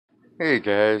Hey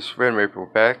guys, Red Maple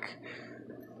back.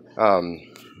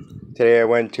 Today I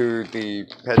went to the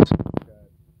pet store. Got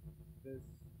this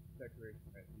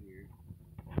decoration right here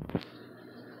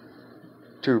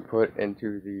to put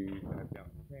into the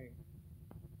 5-gallon tank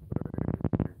for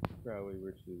Crowley,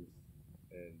 which is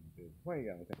in the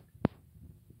 20-gallon tank.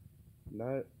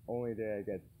 Not only did I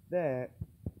get that,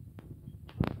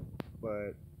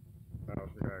 but I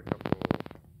also got a couple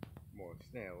more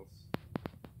snails.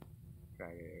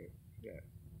 Trying to get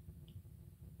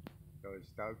those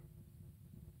stout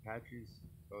patches.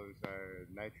 Those are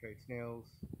nitrate snails,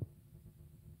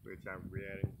 which I'm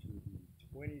re-adding to the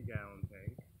 20-gallon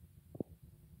tank.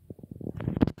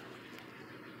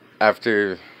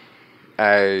 After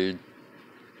I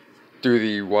do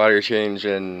the water change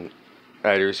and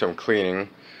I do some cleaning,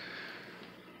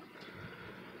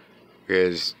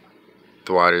 because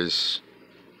the water's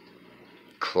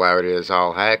cloudy as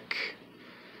all heck,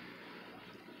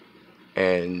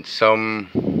 and some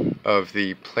of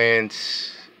the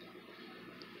plants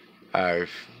are,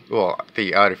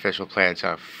 the artificial plants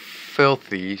are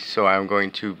filthy, so I'm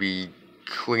going to be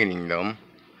cleaning them.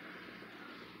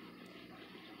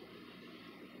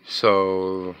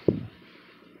 So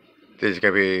there's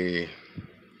gonna be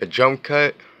a jump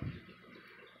cut,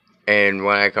 and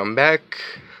when I come back,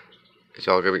 it's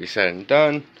all gonna be said and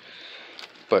done.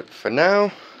 But for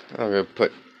now, I'm gonna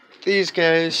put these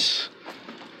guys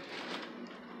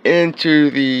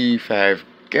into the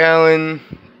 5-gallon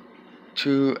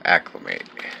to acclimate.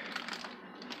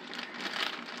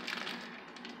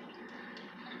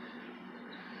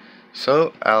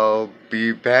 So I'll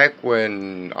be back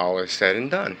when all is said and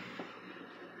done.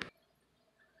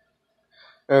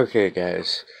 Okay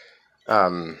guys,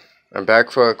 I'm back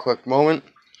for a quick moment.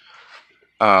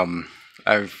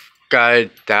 I've got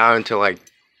it down to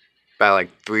about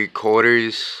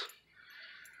 3/4.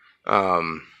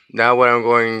 Now what I'm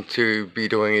going to be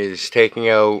doing is taking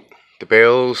out the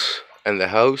bales and the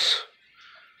house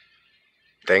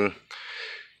thing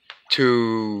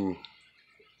so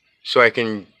I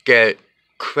can get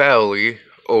Crowley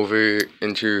over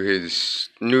into his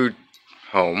new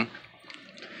home.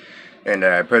 And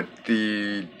I put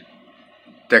the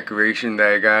decoration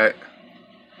that I got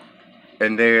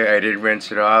in there. I did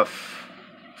rinse it off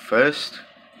first,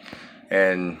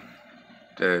 and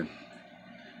the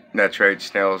nitrate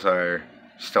snails are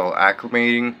still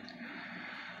acclimating.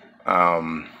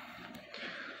 But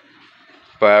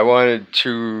I wanted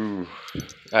to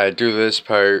do this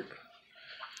part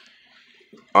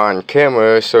on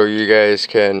camera so you guys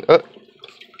can. Oh,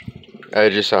 I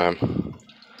just saw him.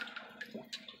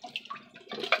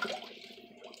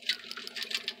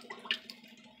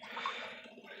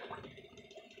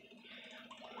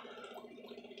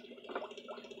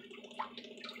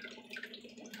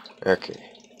 Okay.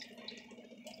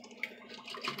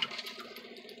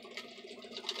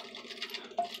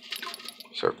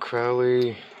 So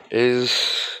Crowley is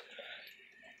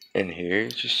in here.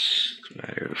 It's just a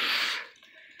matter of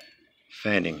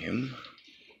finding him.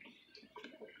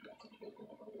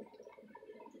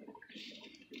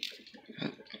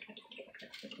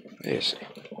 Where is he?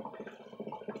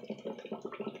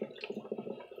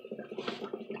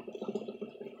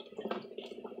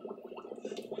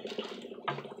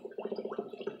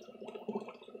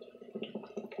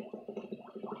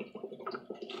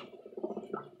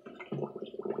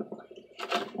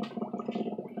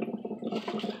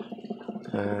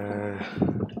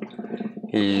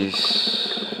 He's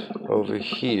over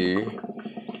here.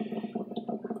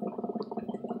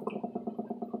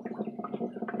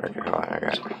 Okay, hold on, I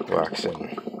got rocks in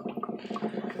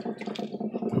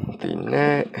the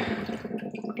net.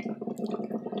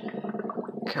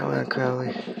 Come on,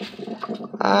 Crowley.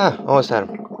 Ah, almost had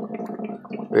him.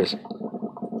 Where is he?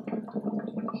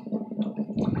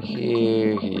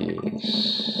 Here he is.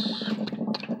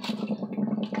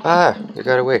 Ah, he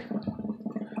got away.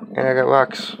 And I got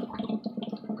rocks.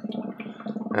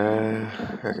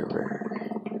 Okay,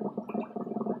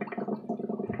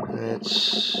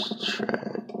 let's try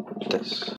this.